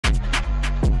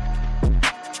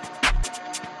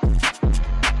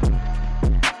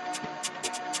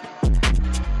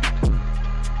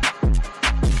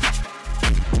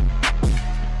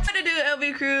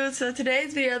So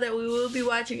today's video that we will be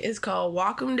watching is called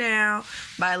Walkem Down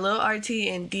by Lil RT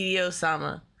and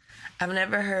Osama. I've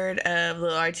never heard of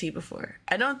Lil RT before.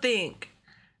 I don't think.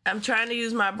 I'm trying to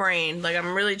use my brain. Like,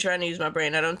 I'm really trying to use my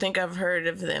brain. I don't think I've heard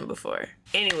of them before.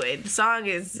 Anyway, the song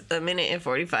is 1 minute and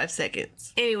 45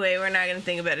 seconds. Anyway, we're not gonna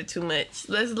think about it too much.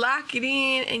 Let's lock it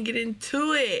in and get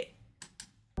into it.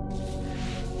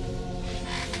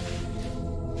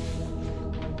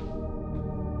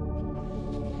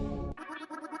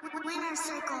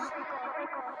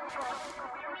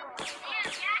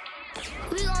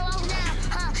 We gon' walk down,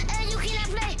 and you cannot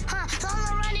play, so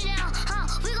I'ma run it down,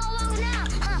 we gon' walk down,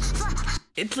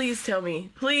 Please tell me,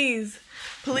 please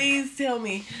tell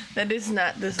me that it's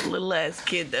not this little ass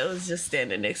kid that was just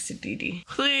standing next to Didi.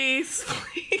 Please.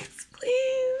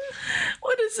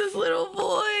 What is this little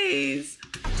voice?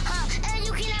 And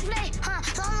you cannot play,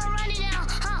 so I'ma run it down,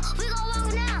 we gon'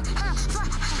 walk down,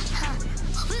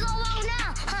 we gon' walk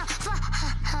down,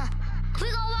 we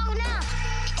gon' walk down.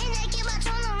 And they keep on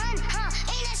trying to run, ain't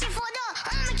that shit for dog?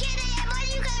 I'm a kid, yeah, but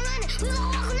you can't run it. We gon'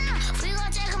 walk down, we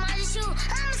gon' take him out the shoe.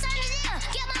 I'm a son of deal,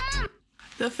 get my mom.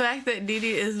 The fact that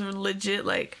Didi is legit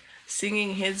like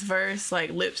singing his verse,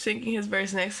 like lip syncing his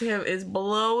verse next to him is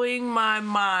blowing my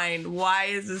mind. Why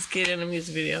is this kid in a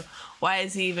music video? Why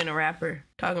is he even a rapper?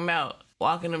 Talking about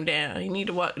walking him down. You need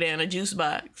to walk down a juice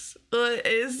box. What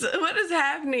is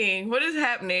happening? What is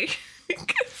happening?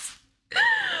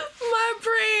 My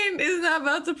brain is not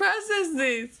about to process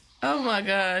this. Oh my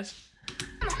gosh.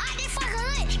 I did fucking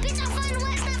lit, bitch, I'm from the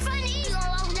west, not from the east. We gon'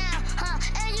 walk down,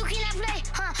 and you cannot play,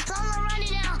 so I'ma run it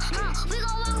down, we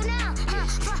gon' walk down,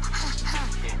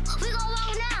 we gon'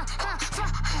 walk down,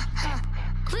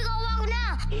 we gon' walk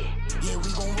down. Yeah, we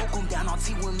gon' walk him down, I'll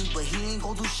T with me, but he ain't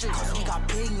gon' do shit, cause we got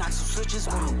big knocks, so switches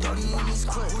when we dirty in these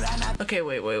clips. Okay,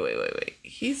 wait.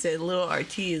 He said Lil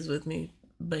RT is with me,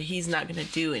 but he's not gonna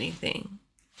do anything.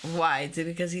 Why? Is it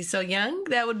because he's so young?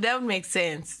 That would make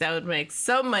sense. That would make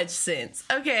so much sense.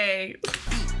 Okay.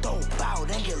 Bow,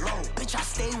 then get low. Bitch, I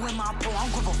stay with my bro. I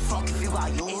don't give a fuck if you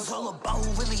got yours. It's all about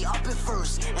who really up it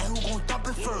first and who gon' dump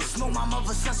it first. Smoke my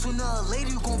mother son, sooner or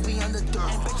later you gon' be on the dirt.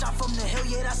 And bitch, I'm from the hill,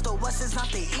 yeah, that's the west, it's not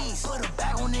the east. Put a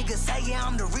bag on niggas, say yeah,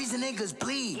 I'm the reason niggas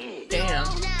bleed. Damn.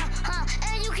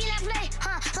 And you cannot play,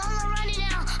 so I'ma run it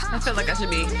down. I feel like I should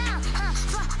be.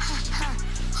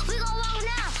 We gon' walk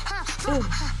down, Ooh.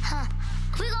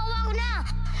 we gon' walk down.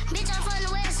 Bitch, I'm from the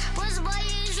west. What's the boy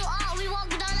you usual all? We walk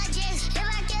down like jets. If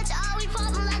I catch all, we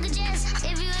pop them like a jets.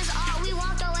 If you is all, we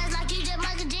walk your ass like you just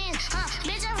Michael James.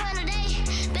 Bitch, I'm from the day.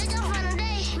 Bitch, I'm from the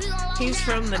day. We gon' walk He's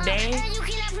down. from the day? And you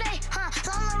cannot play,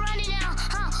 so I'ma run it down.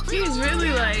 We He's gon' walk really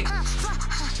down. like.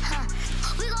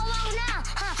 We gon' walk down.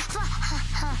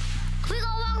 We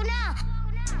gon' walk down.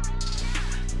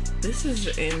 This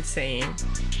is insane.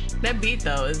 That beat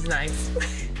though is nice.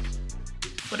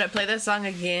 Would I play that song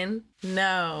again?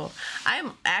 No.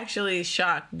 I'm actually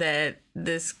shocked that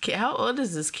this kid, how old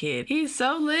is this kid? He's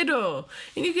so little.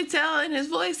 And you can tell in his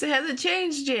voice it hasn't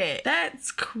changed yet.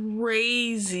 That's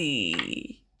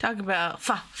crazy. Talk about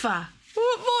fa.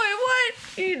 Oh boy, what?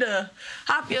 You need to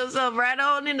hop yourself right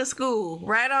on into school.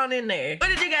 Right on in there. What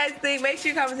did you guys think? Make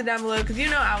sure you comment it down below because you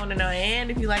know I want to know. And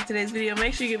if you like today's video,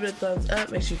 make sure you give it a thumbs up.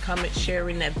 Make sure you comment, share,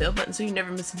 ring that bell button so you never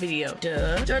miss a video.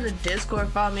 Duh. Join the Discord.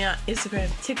 Follow me on Instagram,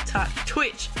 TikTok,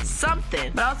 Twitch,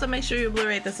 something. But also make sure you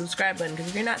hit the subscribe button because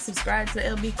if you're not subscribed to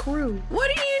LBCREW,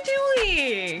 what are you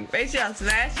doing? Make sure y'all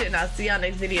smash it and I'll see y'all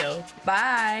next video.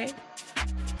 Bye.